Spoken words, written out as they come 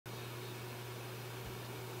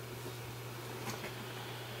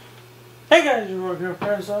Hey guys, you're working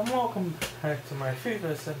friends, and welcome back to my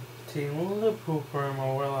Fifa 17 Liverpool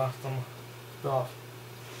promo where last time off.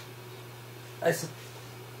 I said,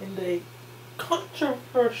 in a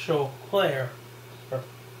controversial player,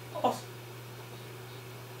 also,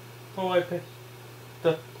 I picked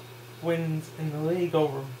the wins in the league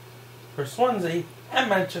over for Swansea and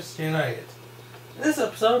Manchester United. In this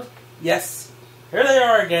episode, yes, here they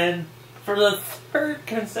are again for the third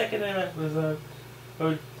consecutive episode.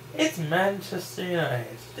 It's Manchester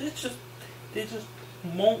United. They just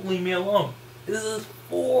won't leave me alone. This is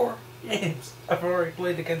 4 games I've already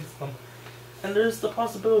played against them. And there's the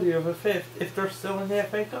possibility of a 5th if they're still in the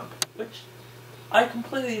FA Cup. Which I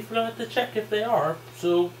completely forgot to check if they are.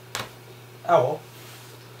 So, oh well.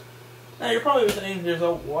 Now you're probably saying to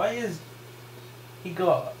yourself, why is he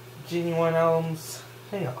got Genie Wijnaldum's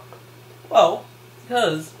hang up? Well,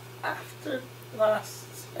 because after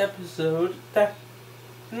last episode,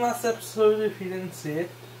 in the last episode, if you didn't see it,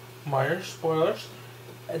 minor spoilers,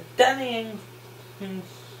 Danny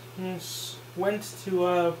Ings went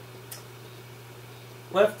to,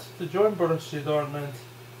 left to join Borussia Dortmund,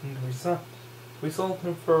 and we sold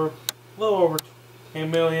him for a little over $1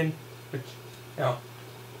 million, which, you know,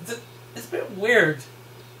 it's a bit weird,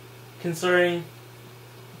 considering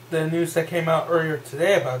the news that came out earlier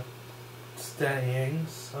today about Danny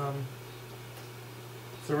Ings.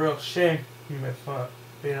 It's a real shame, if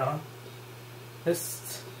you know, I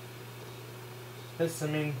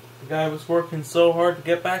mean, the guy was working so hard to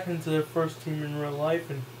get back into the first team in real life,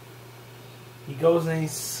 and he goes and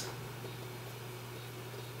he's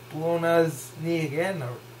blown out his knee again,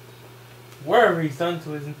 or wherever he's done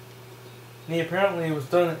to his knee. Apparently it was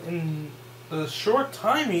done in a short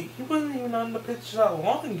time. He wasn't even on the pitch that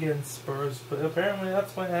long against Spurs, but apparently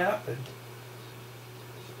that's what happened.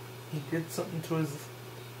 He did something to his...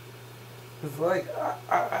 It's like,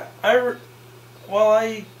 while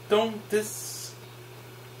I don't distrust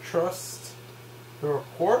the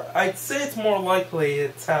report, I'd say it's more likely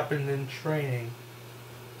it's happened in training.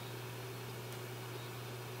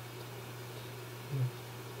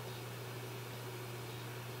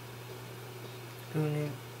 I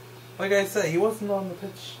mean, like I said, he wasn't on the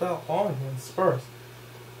pitch that long against Spurs.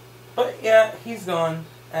 But yeah, he's gone,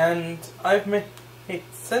 and I've made...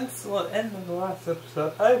 since the end of the last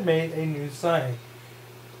episode, I've made a new signing.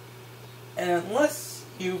 And unless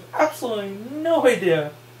you've absolutely no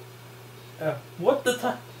idea what the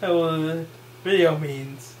title of the video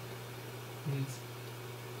means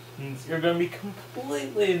you're going to be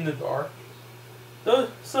completely in the dark. Though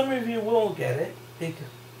some of you will get it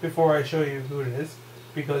before I show you who it is,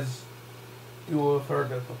 because you will have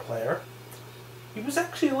heard of the player. He was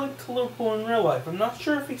actually linked to Liverpool in real life. I'm not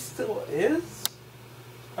sure if he still is.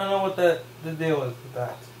 I don't know what the deal is with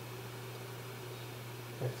that.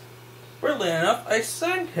 Yes. Weirdly enough, I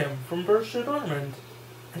signed him from Borussia Dortmund,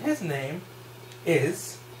 and his name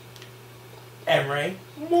is Emre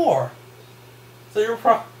Moore. So you're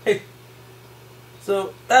probably...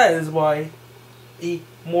 So that is why E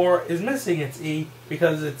Moore is missing its E,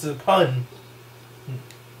 because it's a pun.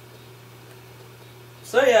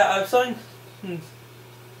 So yeah, I've signed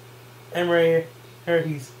Emre. Here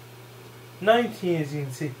he's 19, as you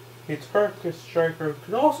can see. He's Turkish striker.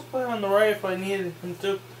 Could also play on the right if I needed him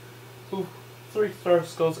to. 3-star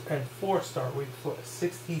skills and 4-star weak foot.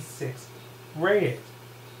 66 rated.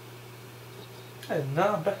 That is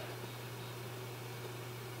not bad.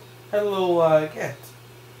 Had a little get.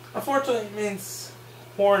 Unfortunately, it means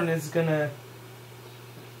Horn is gonna.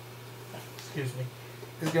 Excuse me.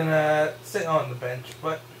 Is gonna sit on the bench,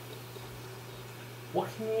 but what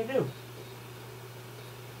can you do?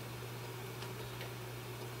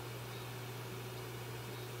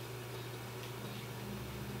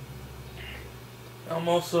 I'm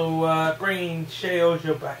also bringing Shea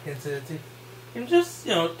Ojo back into the team, and just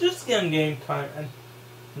give him game time.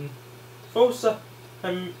 And Fosa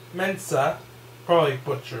Mensah, probably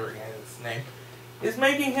butchering his name, is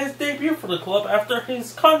making his debut for the club after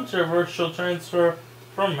his controversial transfer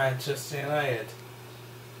from Manchester United.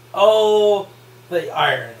 Oh, the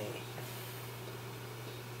irony!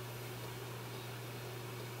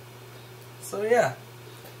 So yeah,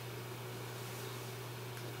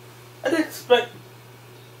 I'd expect.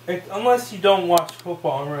 Unless you don't watch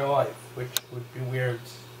football in real life, which would be weird.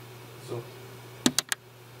 So,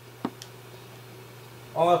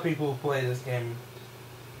 a lot of people who play this game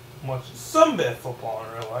watch some bit of football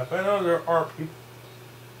in real life. I know there are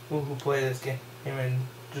people who play this game and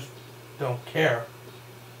just don't care.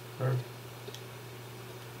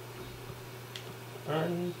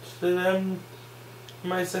 And to them, you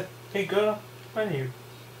might say, hey, good on you.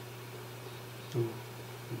 Who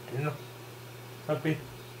didn't Happy.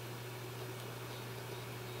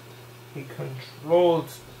 He controlled.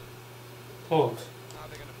 Hold. How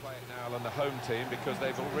they're going to play it now on the home team because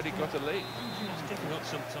they've already got a lead. It's difficult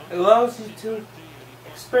sometimes. It allows you to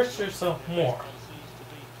express yourself more.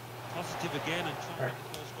 Positive again and try Right. to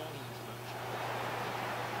get the first goal in this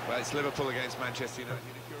match. Well, it's Liverpool against Manchester United.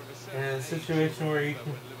 In a situation where you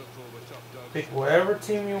can pick whatever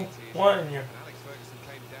team you want and you're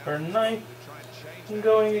or ninth and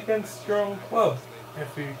going against your own club.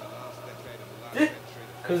 If you did,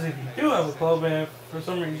 because if you do have a club and if for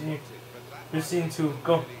some reason you seem to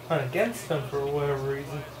go against them for whatever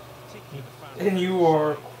reason, and you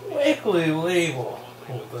are quickly labeled.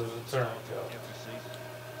 Oh, there's a turn go.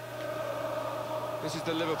 This is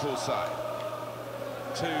the Liverpool side.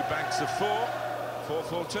 2 banks of 4.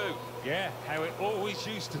 4-4-2. Yeah, how it always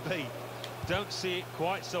used to be. Don't see it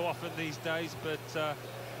quite so often these days, but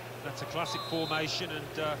that's a classic formation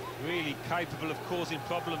and really capable of causing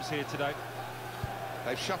problems here today.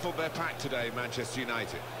 They've shuffled their pack today, Manchester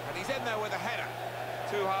United. And he's in there with a header.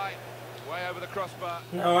 Too high, way over the crossbar.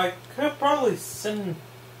 Now, I could probably sim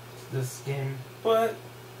this game, but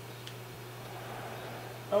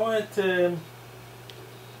I wanted to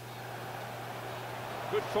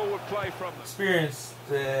Good forward play from them. experience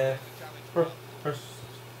the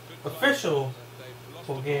official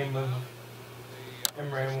game of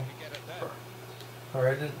Emery, or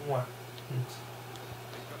I didn't want.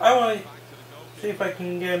 I want to see if I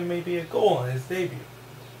can get maybe a goal on his debut.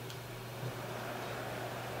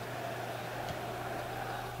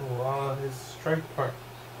 While his strike part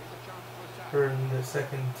for the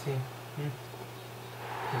second team.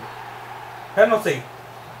 Penalty.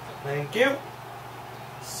 Thank you.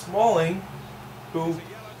 Smalling, who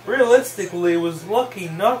realistically was lucky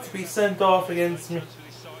not to be sent off against me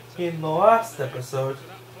in the last episode,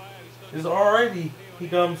 is already he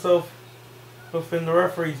got himself within the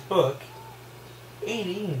referee's book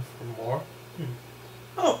 18 for more.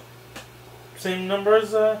 Oh, same number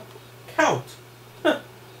as Count.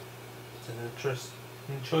 It's an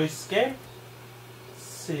interesting choice game. Let's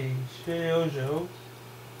see, Sheojo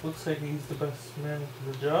looks like he's the best man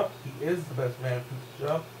for the job. He is the best man for the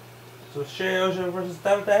job. So Sheojo versus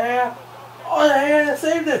David De Gea. Oh, De Gea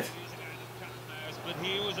saved it! But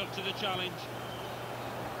he was up to the challenge.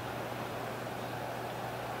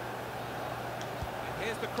 And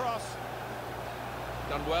here's the cross.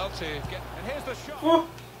 Done well to get... And here's the shot. Oh,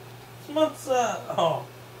 what's that? Oh,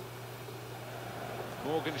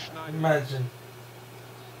 Morgan Schneider. imagine.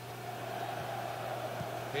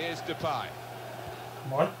 Here's Depay.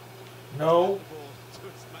 Come on. No. The ball to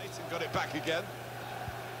its mate and got it back again.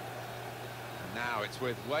 And now it's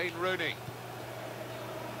with Wayne Rooney.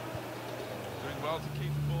 Doing well to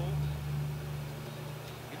keep the ball.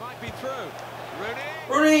 He might be through. Rooney.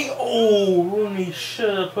 Rooney! Oh, Rooney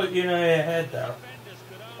should have put United ahead there.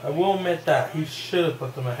 I will admit that. He should have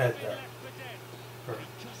put them ahead there.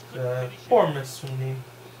 Poor miss from the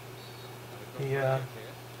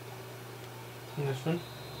Englishman.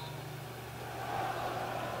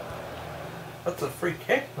 That's a free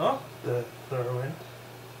kick, not the throw in.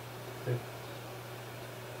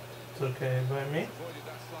 It's okay by me. Avoided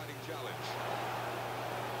that sliding challenge.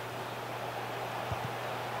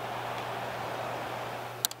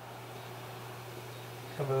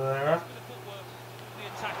 Caballera. The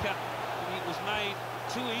attacker, it was made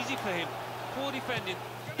too easy for him. Poor defending.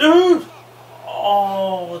 Dude!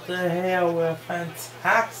 Oh, what the hell? We're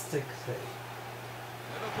fantastic save.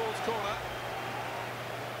 Liverpool's corner.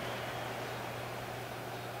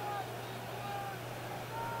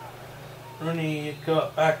 Rooney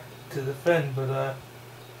got back to defend, but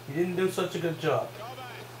he didn't do such a good job.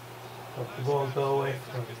 Let the ball go away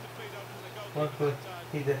from him. Luckily,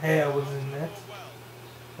 De Gea was in net.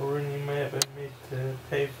 Rooney may have been made to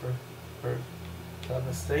pay for that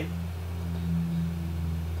mistake.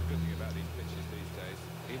 Good thing about these pitches these days,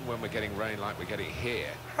 even when we're getting rain like we're getting here.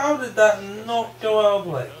 How did that not go out of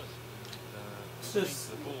play? It's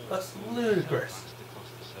just, that's ludicrous. Across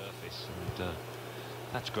the surface, and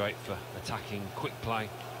that's great for attacking quick play.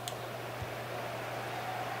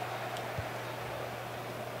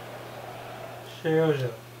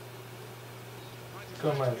 Sheojo.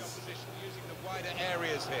 Gomez. Using the wider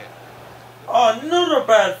areas here. Oh, another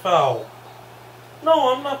bad foul.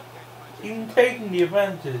 No, I'm not even taking the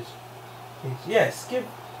advantage. Yes, give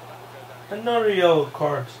another yellow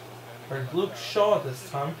card. Or Luke Shaw this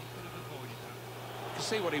time. You can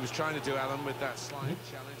see what he was trying to do, Alan, with that sliding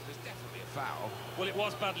challenge. There's definitely a foul. Well, it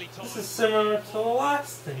was badly timed. This is similar to the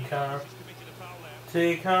last encounter. To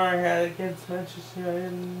the encounter I had against Manchester United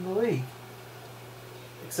in the league.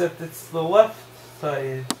 Except it's the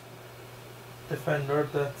left-sided defender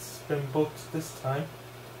that's been booked this time,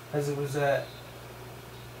 as it was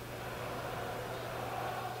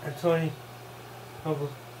Antonio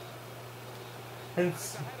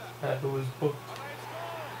Hence who was booked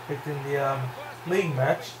in the league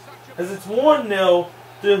match, as it's 1-0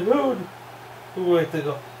 to who had to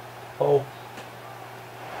go. Oh.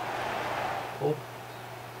 Well,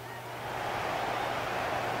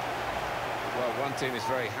 one team is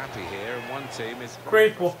very happy here, and one team is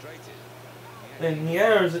grateful. Then he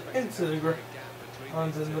airs it into the ground,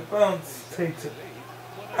 and then the bounce takes it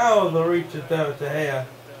out of the reach of David De Gea.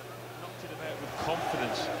 Knocked it about with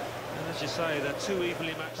confidence. And as you say, they're two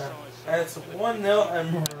evenly matched sides. It's 1-0,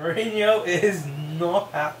 and Mourinho is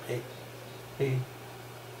not happy. He's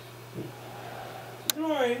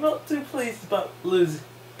not too pleased about losing.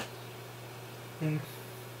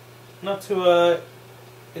 Not too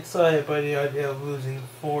excited by the idea of losing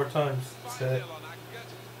 4 times to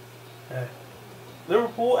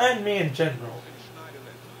Liverpool and me in general.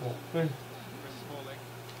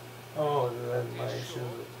 Oh, that's my issue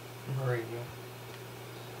with Mourinho.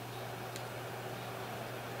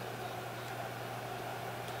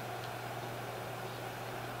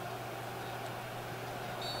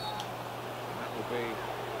 That will be a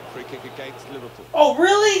free kick against Liverpool. Oh,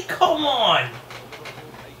 really? Come on!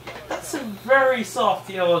 That's a very soft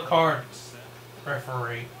yellow card,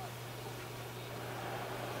 referee.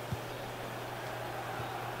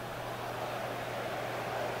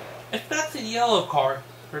 If that's a yellow card,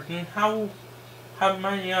 then how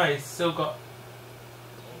many eyes still got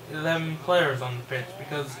 11 players on the pitch?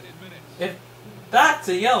 Because if that's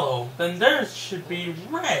a yellow, then there should be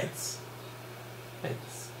reds. And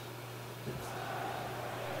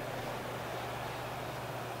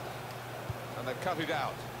they've cut it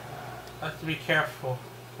out. I have to be careful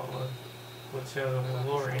with the other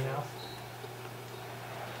Lori now.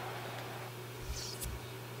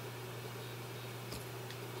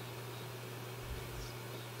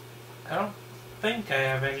 I don't think I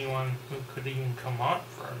have anyone who could even come on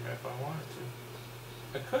for him if I wanted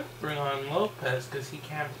to. I could bring on Lopez because he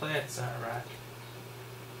can't play at center back.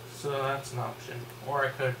 So that's an option. Or I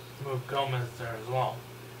could move Gomez there as well.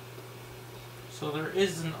 So there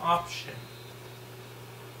is an option.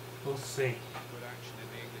 We'll see.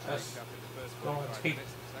 That's going to take.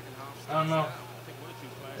 I don't know.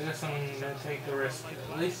 I guess I'm going to take the risk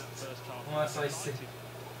at least, unless I see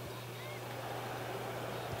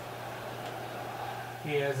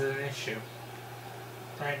he has an issue.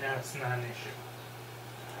 Right now, it's not an issue.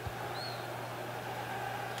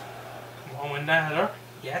 Come on, win that header.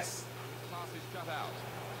 Yes.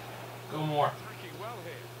 Go more.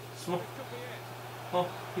 Oh,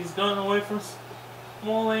 he's going away from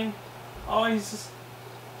Smalling. Oh, he's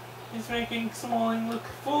making Smalling look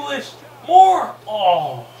foolish. More!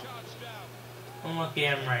 Oh! Unlucky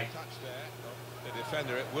Emery. The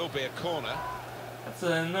defender, it will be a corner. That's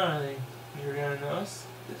another thing you're going to notice.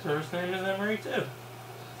 His first name is Emery too.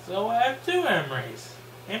 So I have 2 Emerys.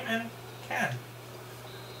 Him and Ken.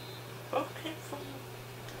 Both came from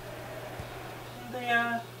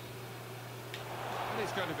the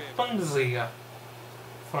Bundesliga.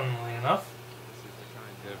 Funnily enough. This is the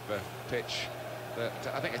kind of pitch that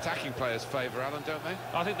I think attacking players favour, Alan, don't they?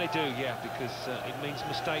 I think they do, yeah, because it means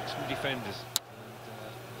mistakes from defenders.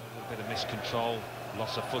 And, a little bit of miscontrol,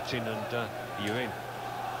 loss of footing, and you're in.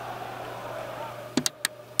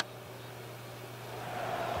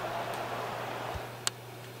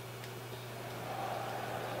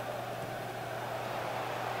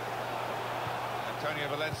 Antonio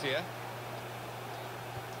Valencia.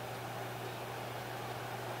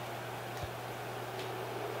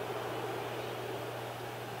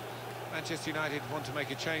 Manchester United want to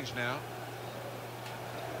make a change now.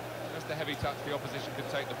 Just a heavy touch, the opposition could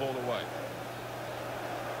take the ball away.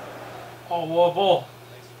 Oh, what a ball.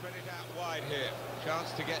 They spread it out wide here.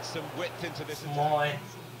 Chance to get some width into this attack.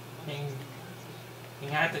 He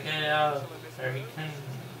had to get it out there. He couldn't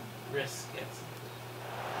risk it.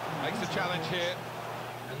 Makes the challenge here.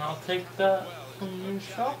 And I'll take the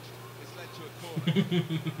shot. It's led to a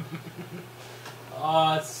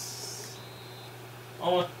corner. It's...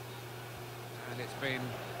 Oh, and it's been...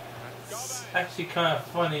 It's actually kind of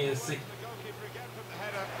funny to see.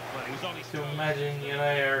 To imagine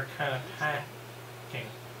United are kind of panicking.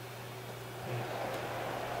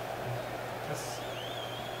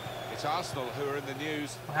 It's Arsenal who are in the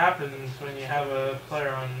news. What happens when you have a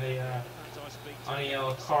player on a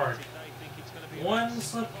yellow card? One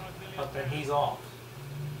slip up and he's off.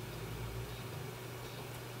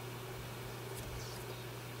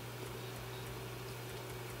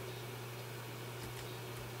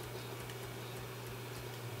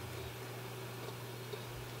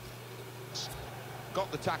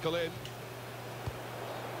 got the tackle in.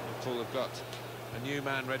 Liverpool have got a new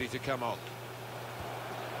man ready to come on.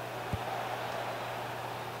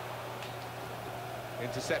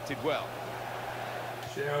 Intercepted well.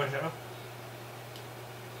 Jojo.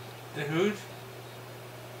 The Hood.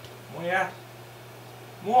 Oh yeah.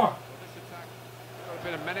 More. Well, this attack got a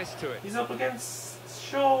bit of menace to it. He's up against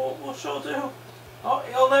Shaw. What's Shaw do? Oh,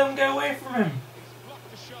 he'll let him get away from him. He's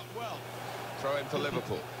blocked the shot well. Throw in for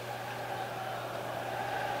Liverpool.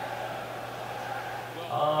 The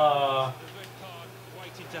red card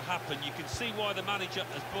waiting to happen. You can see why the manager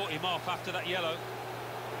has brought him off after that yellow.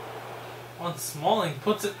 On Smalling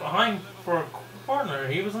puts it behind for a corner.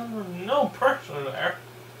 He was under no pressure there.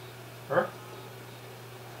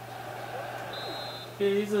 He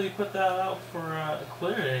could easily put that out for a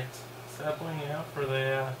clear it instead of putting it out for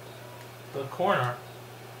the corner.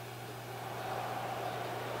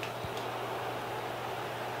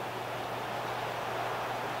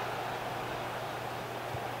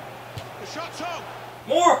 The shot's on.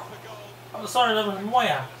 More! Oh, sorry, that was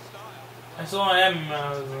Moya. I saw him, I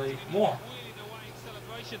was like, more. Wheeling away in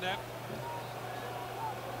celebration there.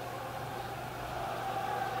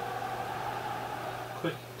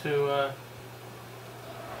 Quick to,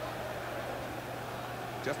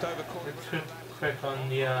 Just over corner. quick on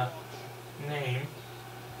the, name.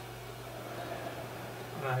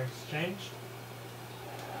 That exchange.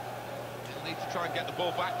 He'll need to try and get the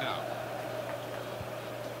ball back now.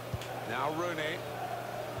 Now Rooney.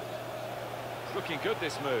 Looking good,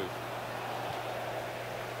 this move.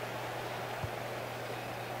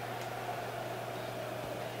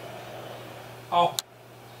 Oh.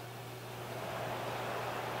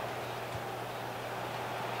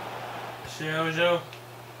 Jojo.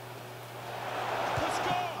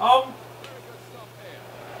 Oh.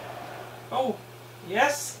 Oh.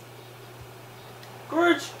 Yes.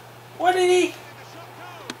 Grudge. What did he?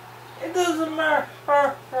 It doesn't matter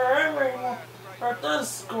for everyone. Or it does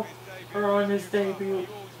score on his debut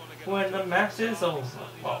when the match is over.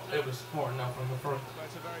 Well, it was 4-0 from the first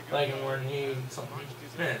leg and we're in something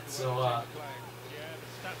minutes. So, Yeah,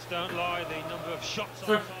 the stats don't lie. The number of shots on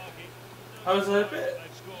So- target. I was a bit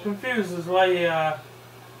confused as why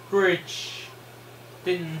Bridge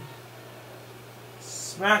didn't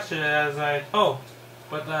smash it as I hoped,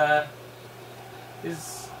 but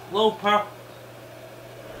his low power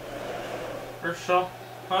shot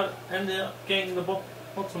ended up getting the ball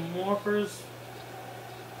some more for his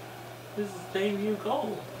debut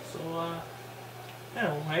goal. So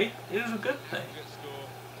anyway, it was a good thing. Good score.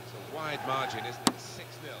 It's a wide margin, isn't it?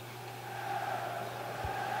 6-0.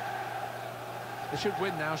 They should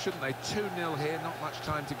win now, shouldn't they? 2-0 here, not much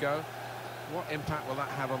time to go. What impact will that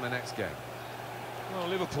have on the next game? Well,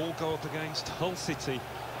 Liverpool go up against Hull City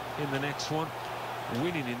in the next one.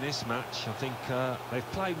 Winning in this match, I think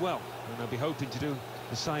they've played well, and they'll be hoping to do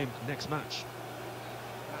the same next match.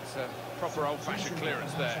 That's a proper old-fashioned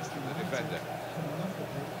clearance there from the defender.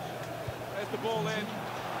 There's the ball in.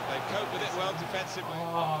 They cope with it well defensively.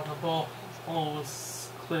 Oh, the ball was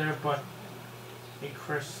cleared by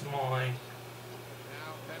Chris Smalling.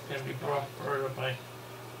 Can be brought further by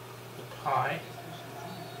the tie.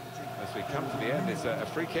 As we come to the end, it's a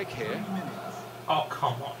free kick here. Oh,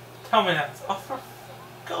 come on. Tell me that's off.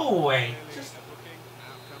 Go away. Just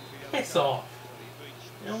piss off.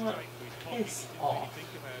 You know what? Piss off. Think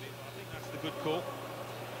about it, I think that's the good call.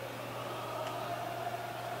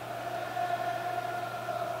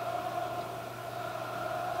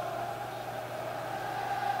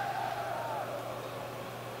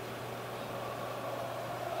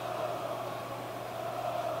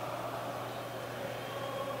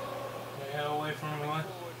 Get away from everyone.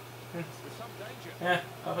 With some danger. Yeah,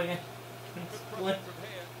 up again. Good crossing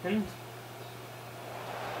from here. And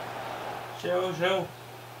Jojo.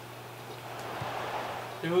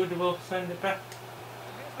 Dude will send it back.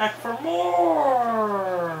 Back for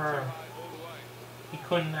more! He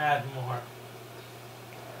couldn't add more.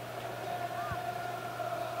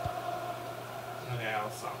 Okay,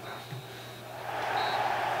 I'll stop now.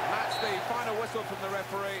 And that's the final whistle from the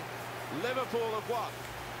referee. Liverpool have won.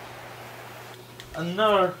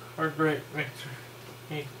 Another great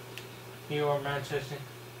victory. He or Manchester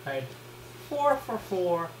United 4 for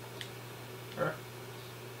 4.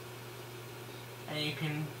 And you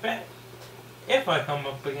can bet if I come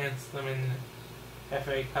up against them in the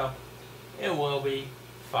FA Cup, it will be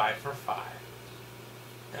 5 for 5.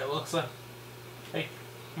 It looks like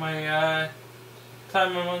my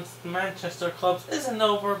time amongst the Manchester clubs isn't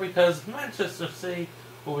over because Manchester City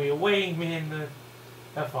will be awaiting me in the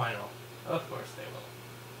final. Of course they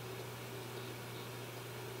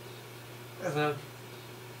will. So,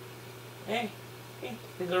 hey,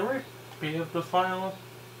 is a repeat of the final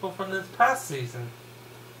from this past season.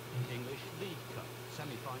 English League Cup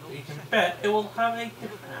semi-final. You can bet it will have a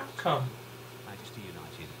different outcome. Manchester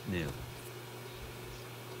United 0.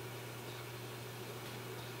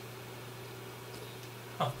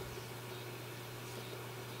 Oh.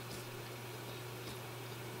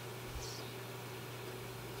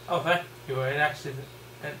 Oh, thank you. I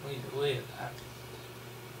accidentally deleted that.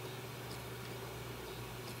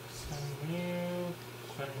 Send you,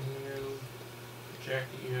 reject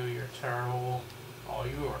you, you're terrible. All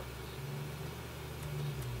you are.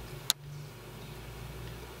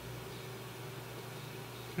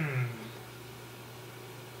 Hmm.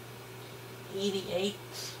 88.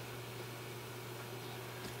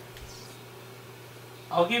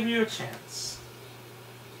 I'll give you a chance.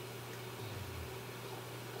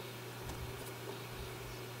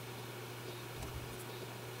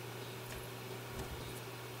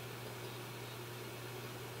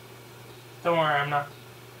 Don't worry, I'm not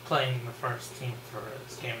playing the first team for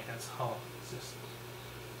this game against Hull. It's just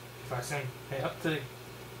if I send it up to the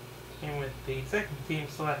game with the second team,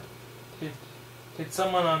 so that it's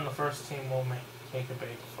someone on the first team will make a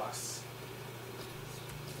big fuss.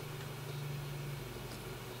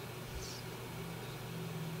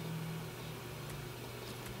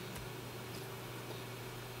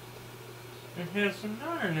 And here's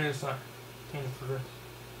another news thing for the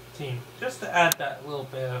team, just to add that little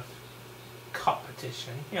bit of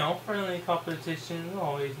competition. You know, friendly competition is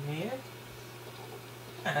always needed.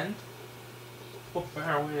 And what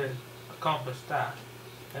better way to accomplish that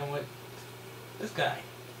than with this guy?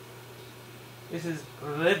 This is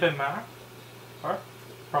Libemar, or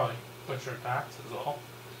probably butchered that as well.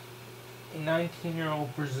 A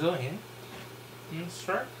 19-year-old Brazilian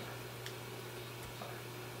striker.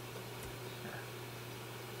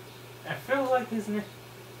 I feel like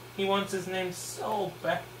he wants his name so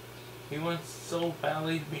bad. He wants so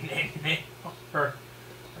badly to be named Neymar.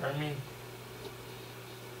 I mean,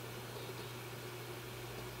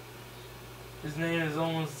 his name is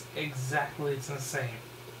almost exactly the same.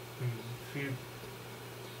 A few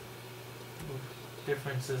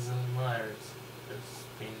differences in letters. There's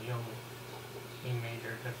being the only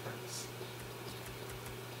major difference.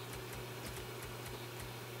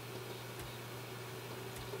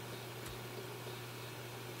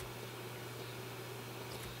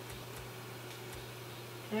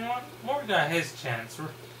 You know what? Moore got his chance.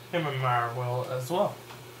 Him and Mara will as well.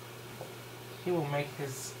 He will make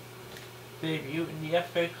his debut in the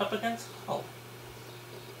FA Cup against Hull.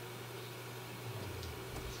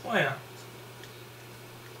 Why not?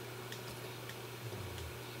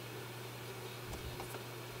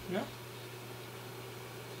 No?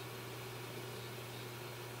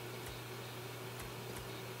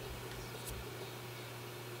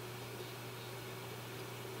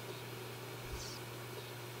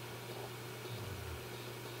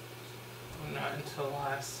 Not until the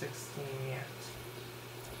last 16 yet.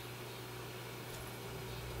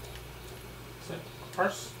 So,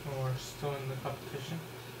 first, we're still in the competition.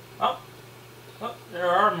 Oh, there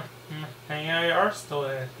are still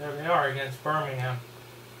in it. There they are against Birmingham.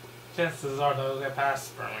 Chances are they'll get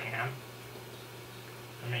past Birmingham.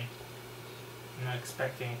 I mean, I'm not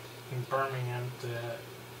expecting Birmingham to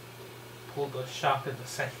pull the shock of the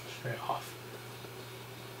century off.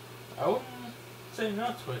 I wouldn't say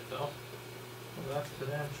no to it though. Well, that's for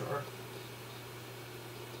damn sure.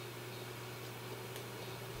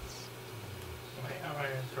 Wait, I'm gonna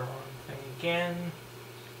enter the wrong thing again.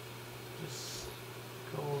 Just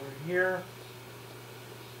go over here.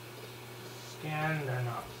 Scan, they're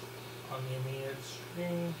not on the immediate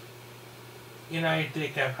screen. United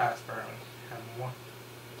did get past Birmingham.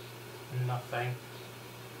 1-0.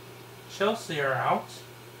 Chelsea are out.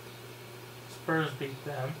 Spurs beat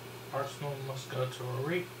them. Arsenal must go to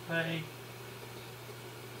a replay.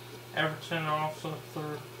 Everton are also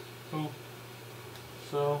third.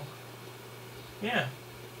 So, yeah.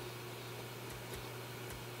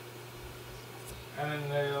 And then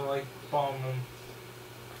they like bomb them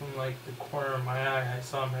from like the corner of my eye. I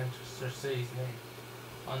saw Manchester City's name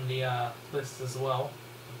on the list as well.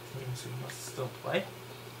 Teams who must still play.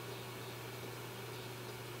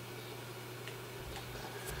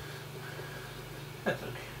 That's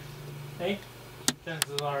okay. Hey,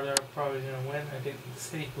 chances are they're probably going to win. I didn't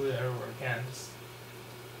see who they were against.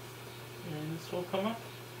 And this will come up.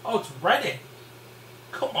 Oh, it's Reading.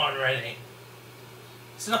 Come on, Reading.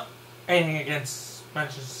 It's not anything against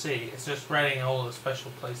Manchester City. It's just Reading hold a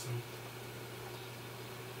special place in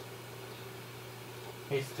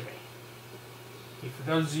history. For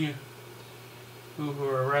those of you who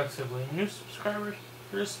are relatively new subscribers,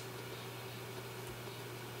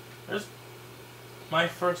 There's my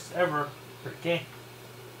first ever game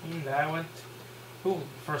that I went to.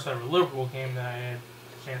 First ever Liverpool game that I had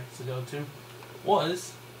a chance to go to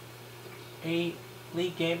was a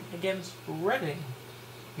league game against Reading.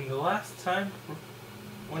 And the last time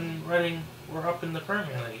when Reading were up in the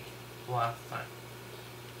Premier League. The last time.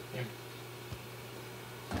 And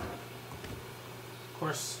of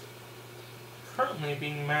course, currently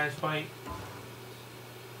being managed by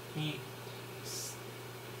the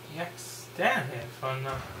ex-Stan, if I'm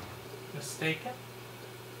not mistaken,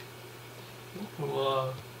 who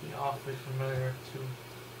will be awfully familiar to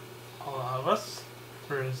all of us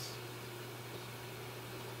for his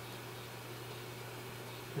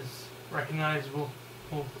recognizable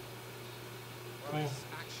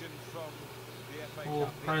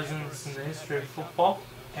presence in the history of football,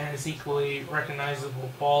 and his equally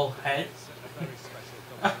recognizable bald head.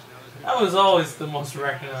 That was always the most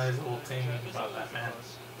recognizable thing about that man.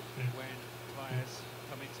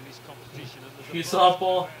 If you saw a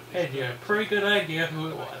bald head, you had a pretty good idea who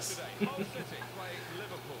it was.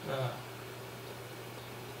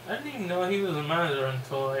 I didn't even know he was a manager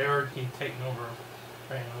until I heard he'd taken over.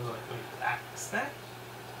 Right, I was like, wait, that's that?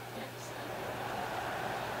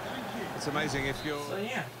 It's amazing if you're so,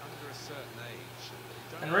 yeah. under a certain age.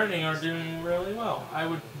 And Reading are doing really well. I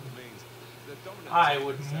would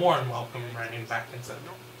more than welcome Reading back into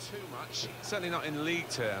Not too much, certainly not in league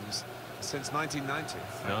terms, since 1990.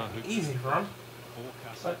 No. Easy for them.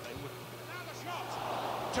 But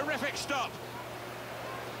Terrific stop.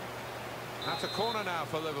 That's a corner now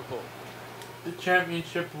for Liverpool. the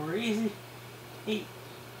championship were easy,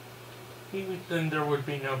 then there would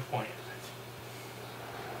be no point in it.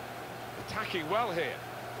 Attacking well here.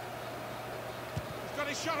 He's got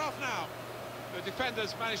his shot off now. The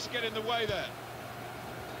defenders managed to get in the way there.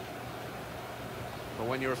 But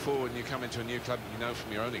when you're a forward and you come into a new club, you know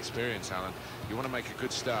from your own experience, Alan, you want to make a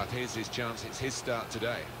good start. Here's his chance. It's his start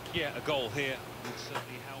today. Yeah, a goal here would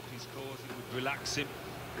certainly help his cause. It would relax him.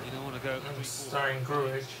 You don't want to go. I'm starting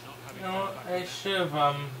Gruich. You know what? I should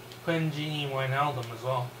have put in Gini Wijnaldum as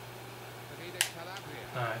well.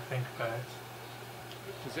 I think about it.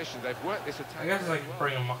 Good position. They've worked this attack. I guess I very could well.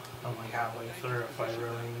 bring him up like halfway through if I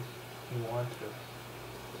really want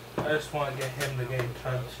to. I just want to get him the game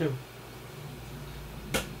time too.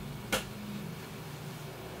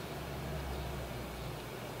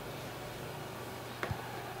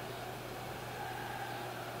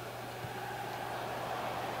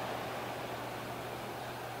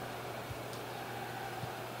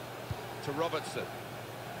 To Robertson.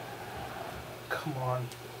 Come on.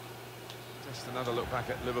 Just another look back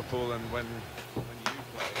at Liverpool and when you played.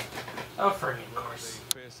 Oh, friggin' course.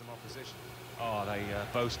 Fearsome opposition. Oh, they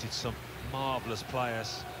boasted some marvellous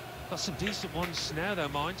players. Got some decent ones now, though,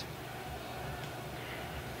 mind.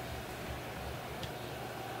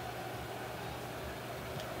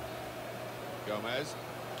 Gomez.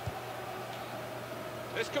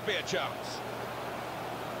 This could be a chance.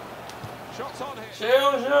 Shots on here.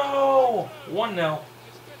 Jojo! 1-0. It's been a very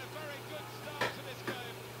good start to this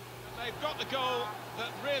game. And they've got the goal that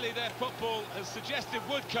really their football has suggested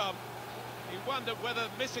would come. You wonder whether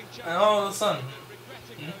missing chance. And all of a sudden,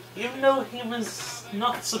 even though he was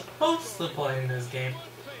not supposed to play in this game,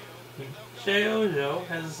 Jojo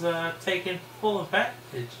has taken full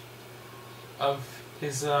advantage of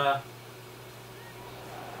his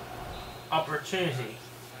opportunity. Has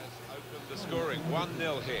opened the scoring.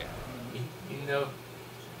 1-0 here. You know,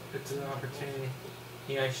 it's an opportunity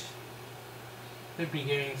he should be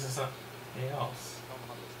giving to somebody else.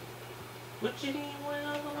 Would you even win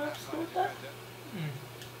on the left score with that?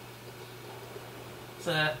 It's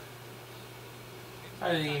a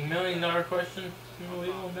 $1 million question we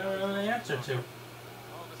will never know the answer to.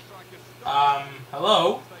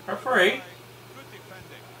 Hello? Referee?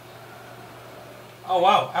 Oh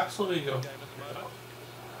wow, absolutely go.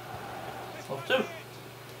 12-2.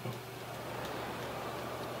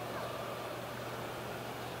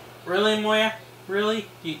 Really, Moya? Really?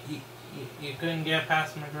 You couldn't get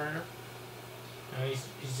past McGregor? No, he's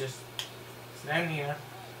just standing there.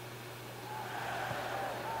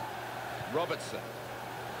 Robertson.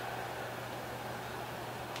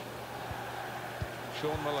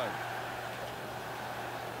 Sean Malone.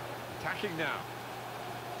 Attacking now.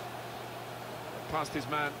 Past his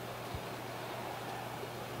man.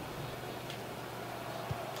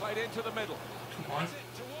 Played into the middle. Come on.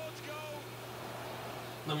 Towards goal.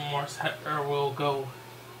 The Morse header will go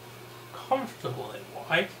comfortably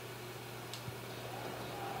wide.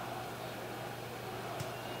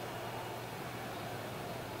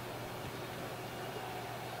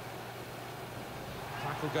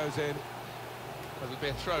 Tackle goes in. It'll be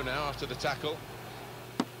a throw now after the tackle.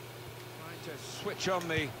 Trying to switch on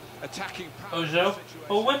the attacking power. Ojo.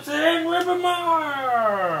 Oh, whips it in,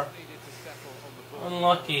 Rivermar!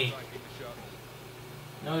 Unlucky.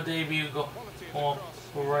 No debut goal. Oh,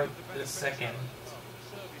 right this second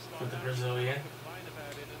for the Brazilian.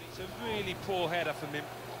 It's a really poor header from him.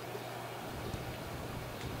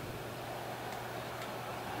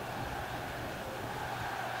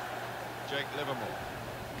 Jake Liverpool.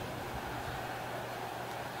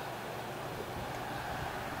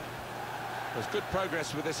 There's good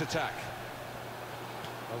progress with this attack.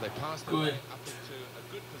 Well, they passed the Good. way up into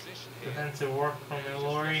a good position here. Defensive work from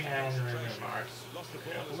Ilori and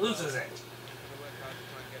Rivermar. Loses it.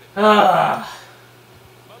 Ah.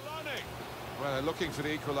 Well, they're looking for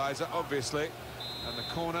the equaliser, obviously, and the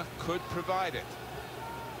corner could provide it.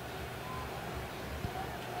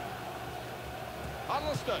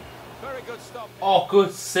 Huddleston, very good stop. Oh,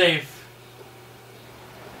 good save.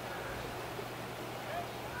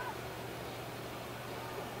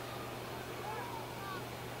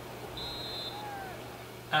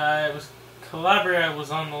 It was Calabria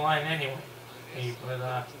was on the line anyway,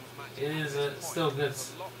 but it is still good,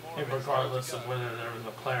 regardless of whether there was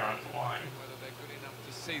a player on the line. Whether they're good enough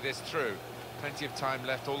to see this through. Plenty of time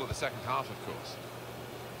left, all of the second half, of course.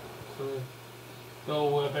 So the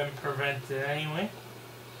goal would have been prevented anyway.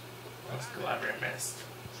 Once Calabria missed.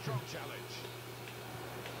 Strong challenge.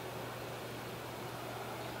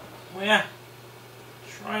 Well, yeah,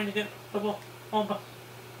 trying to get the ball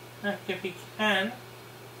back if he can.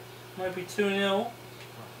 Might be 2-0.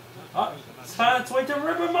 Oh, it's found its way to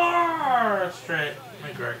Rivermar! Straight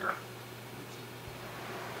McGregor.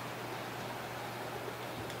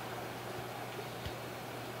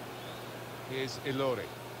 Here's Ilori.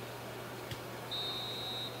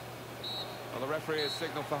 Well, the referee has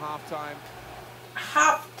signalled for half-time.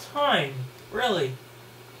 Half-time? Really?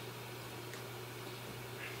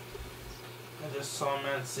 I just saw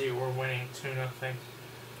Man City were winning 2-0.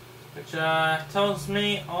 Which tells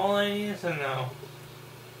me all I need to know.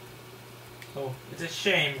 Oh, it's a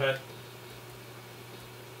shame, but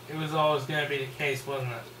it was always going to be the case,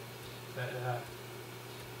 wasn't it? That,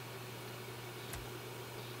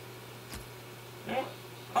 you know what?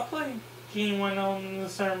 I'll play Gene Wendell in the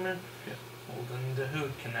sermon. Holden the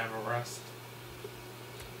Hood can never rest.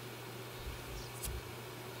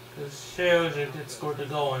 Because Shea Ojo did score the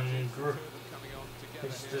goal and Group,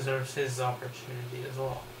 which deserves his opportunity as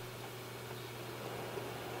well.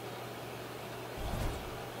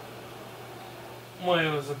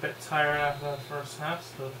 Moya was a bit tired after the first half,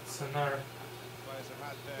 so it's another.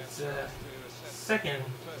 It's a second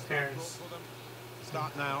appearance.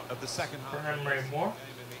 Start now of the second half. For Emery Moore.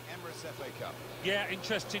 Yeah,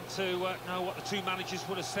 interesting to know what the two managers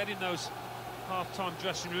would have said in those half-time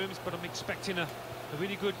dressing rooms, but I'm expecting a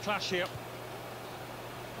really good clash here.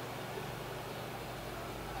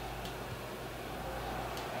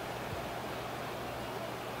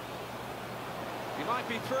 He might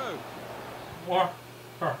be through. More.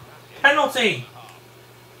 Penalty!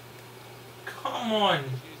 Come on!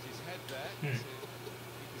 Used his head there to keep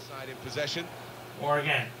his side in possession. Or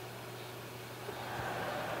again.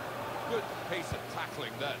 Good piece of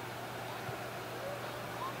tackling there.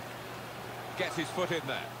 Gets his foot in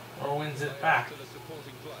there. Or wins it back. To the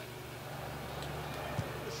supporting play.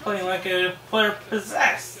 Playing like a player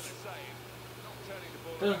possessed.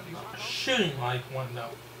 Not shooting like one though.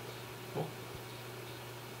 Cool.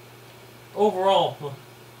 Overall,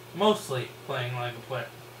 mostly playing like a player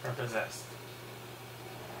possessed.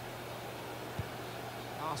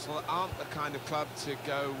 Arsenal aren't the kind of club to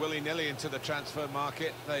go willy-nilly into the transfer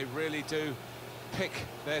market. They really do pick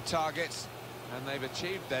their targets, and they've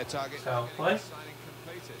achieved their target. So, play. Signing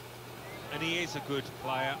completed. And he is a good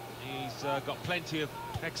player. He's got plenty of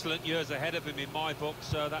excellent years ahead of him in my book.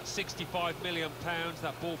 So that £65 million,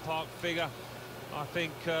 that ballpark figure, I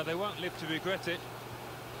think they won't live to regret it.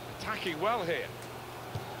 Attacking well here.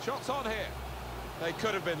 Shots on here. They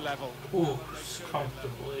could have been level. Ooh,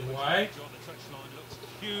 comfortably wide. On the touchline looks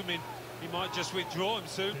fuming. He might just withdraw him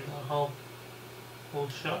soon. The whole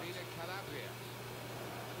shot.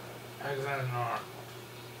 Alexander Arnold.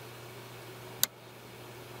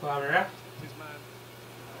 Calabria. His man.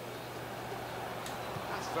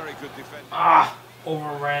 That's very good defending. Ah!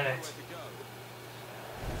 Overran it.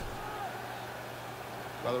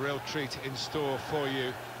 Well, a real treat in store for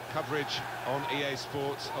you. Coverage on EA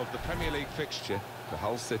Sports of the Premier League fixture for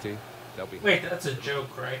Hull City. They'll be. Wait, that's a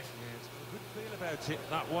joke, right? Yeah, it's got a good feel about it,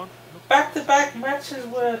 that one. Back-to-back matches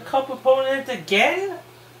with a cup opponent again?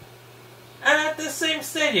 And at the same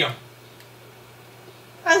stadium?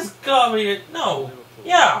 That's gotta be it. No.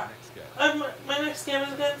 Yeah. My next game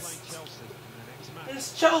is Playing against Chelsea in the next match.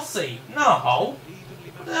 it's Chelsea. No.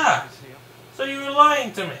 Evenly matched Yeah. players here. So you were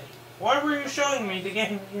lying to me. Why were you showing me the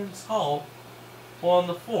game against Hull on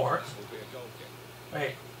the 4th?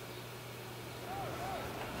 Wait.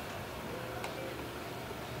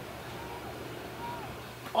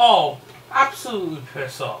 Oh, absolutely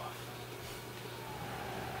piss off.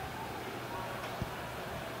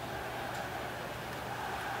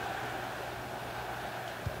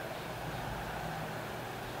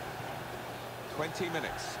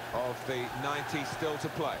 Minutes of the 90 still to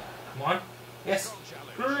play. Come on. Yes.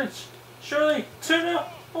 Courage. Surely. 2-0.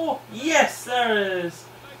 Oh, yes, there it is.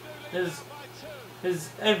 His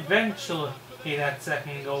eventually that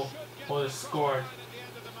second goal was scored.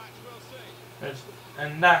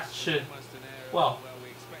 And that should, well, We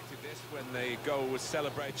expected this when the goal was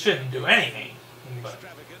celebrated. shouldn't do anything. But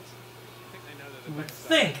you would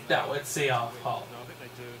think that would see off Hull. No, I think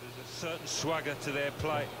they do. There's a certain swagger to their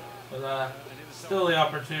play. But still the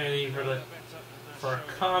opportunity for a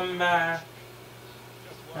comeback.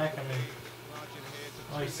 Heck, I mean,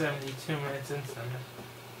 only 72 minutes into them.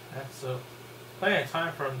 That's so plenty of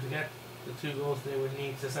time for them to get the 2 goals they would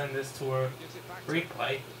need to send this to a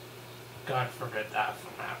replay. God forbid that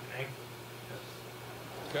from happening.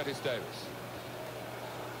 Curtis Davis.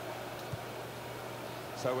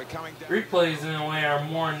 So we're coming down. Replays in a way are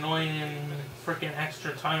more annoying than freaking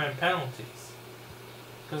extra time and penalties.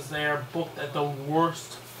 Because they are booked at the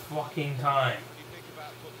worst fucking time. When you think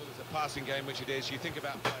about football as a passing game, which it is, you think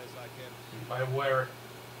about players like him. By where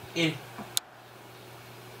it's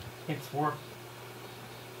work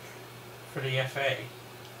for the FA.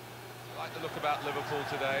 I like the look about Liverpool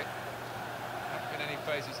today. There haven't been any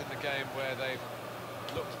phases in the game where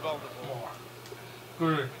they've looked vulnerable. More.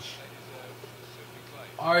 Good. They deserve to claim.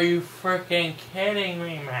 Are you freaking kidding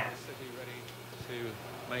me, man? City ready to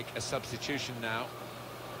make a substitution now.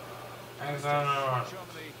 Alexander-Arnold. Show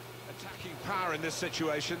the attacking power in this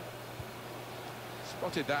situation.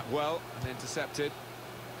 Spotted that well and intercepted.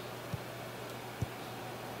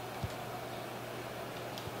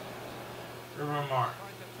 Ruben Moore.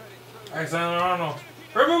 Alexander-Arnold.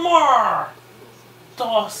 Ruben Moore!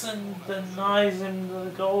 Dawson denies him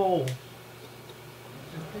the goal.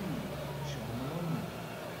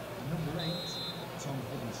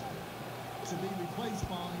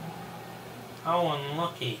 How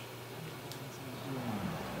unlucky.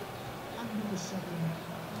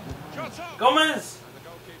 Gomez! And the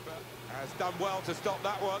goalkeeper has done well to stop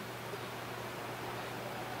that one.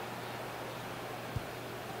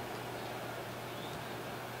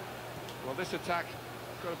 Well, this attack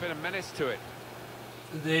got a bit of menace to it.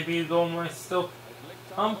 The debut goal might still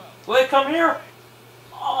will it come here?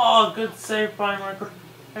 Oh, good save by Michael.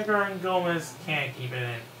 Edgar and Gomez can't keep it in.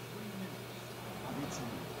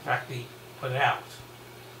 In fact, he put it out.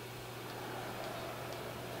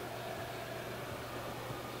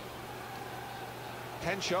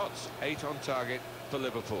 Ten shots, 8 on target for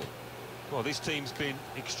Liverpool. Well, this team's been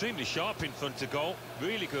extremely sharp in front of goal.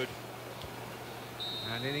 Really good.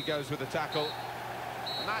 And in he goes with the tackle.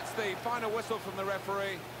 And that's the final whistle from the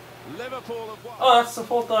referee. Liverpool have won. Oh, that's the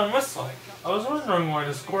full-time whistle. I was wondering why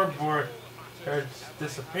the scoreboard had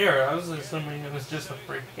disappeared. I was assuming it was just a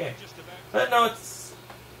free kick. But no, it's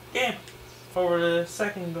game over the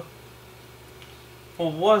second goal.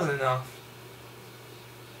 Well, was enough.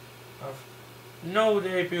 No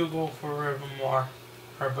debut goal for Ruben Moore.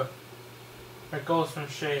 But it goes from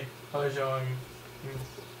Shea, Hojo,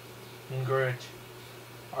 and Grudge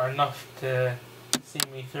are enough to see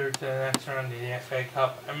me through to the next round of the FA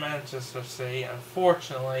Cup. And Manchester City,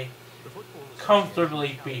 unfortunately,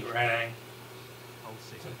 comfortably beat Reading.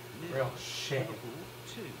 Real shit. Liverpool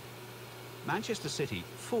 2. Manchester City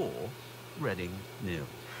 4, Reading 0.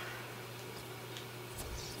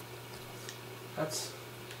 That's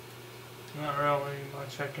not really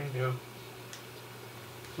much I can do.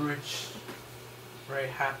 Rich, very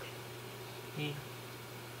happy. He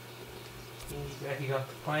got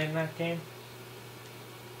to play in that game.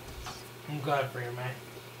 I'm glad for you, man.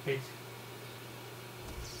 Peace.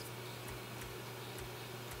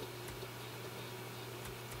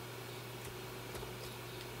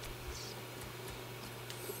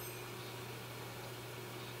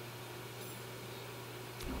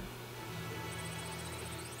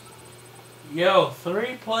 Yo,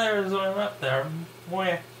 3 players went up there.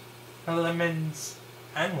 Moya, Lemons,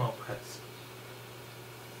 and Lopez.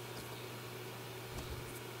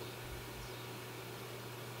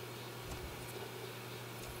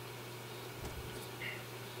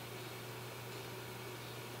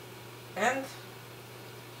 And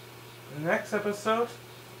the next episode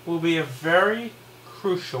will be a very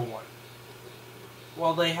crucial one.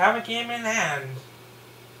 while they have a game in hand,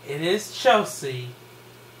 it is Chelsea.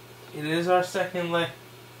 It is our second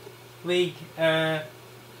league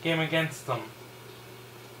game against them.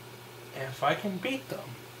 And if I can beat them,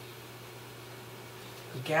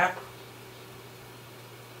 the gap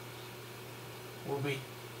will be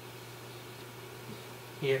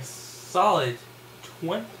a solid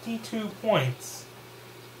 22 points.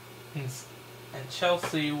 And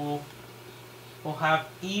Chelsea will have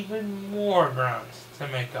even more ground to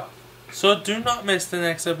make up. So do not miss the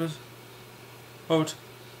next episode.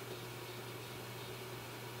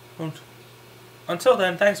 Until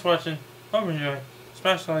then, thanks for watching. Hope you enjoy.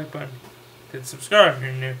 Smash the like button. Hit subscribe if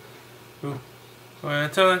you're new.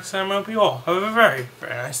 Until next time, I hope you all have a very,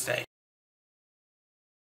 very nice day.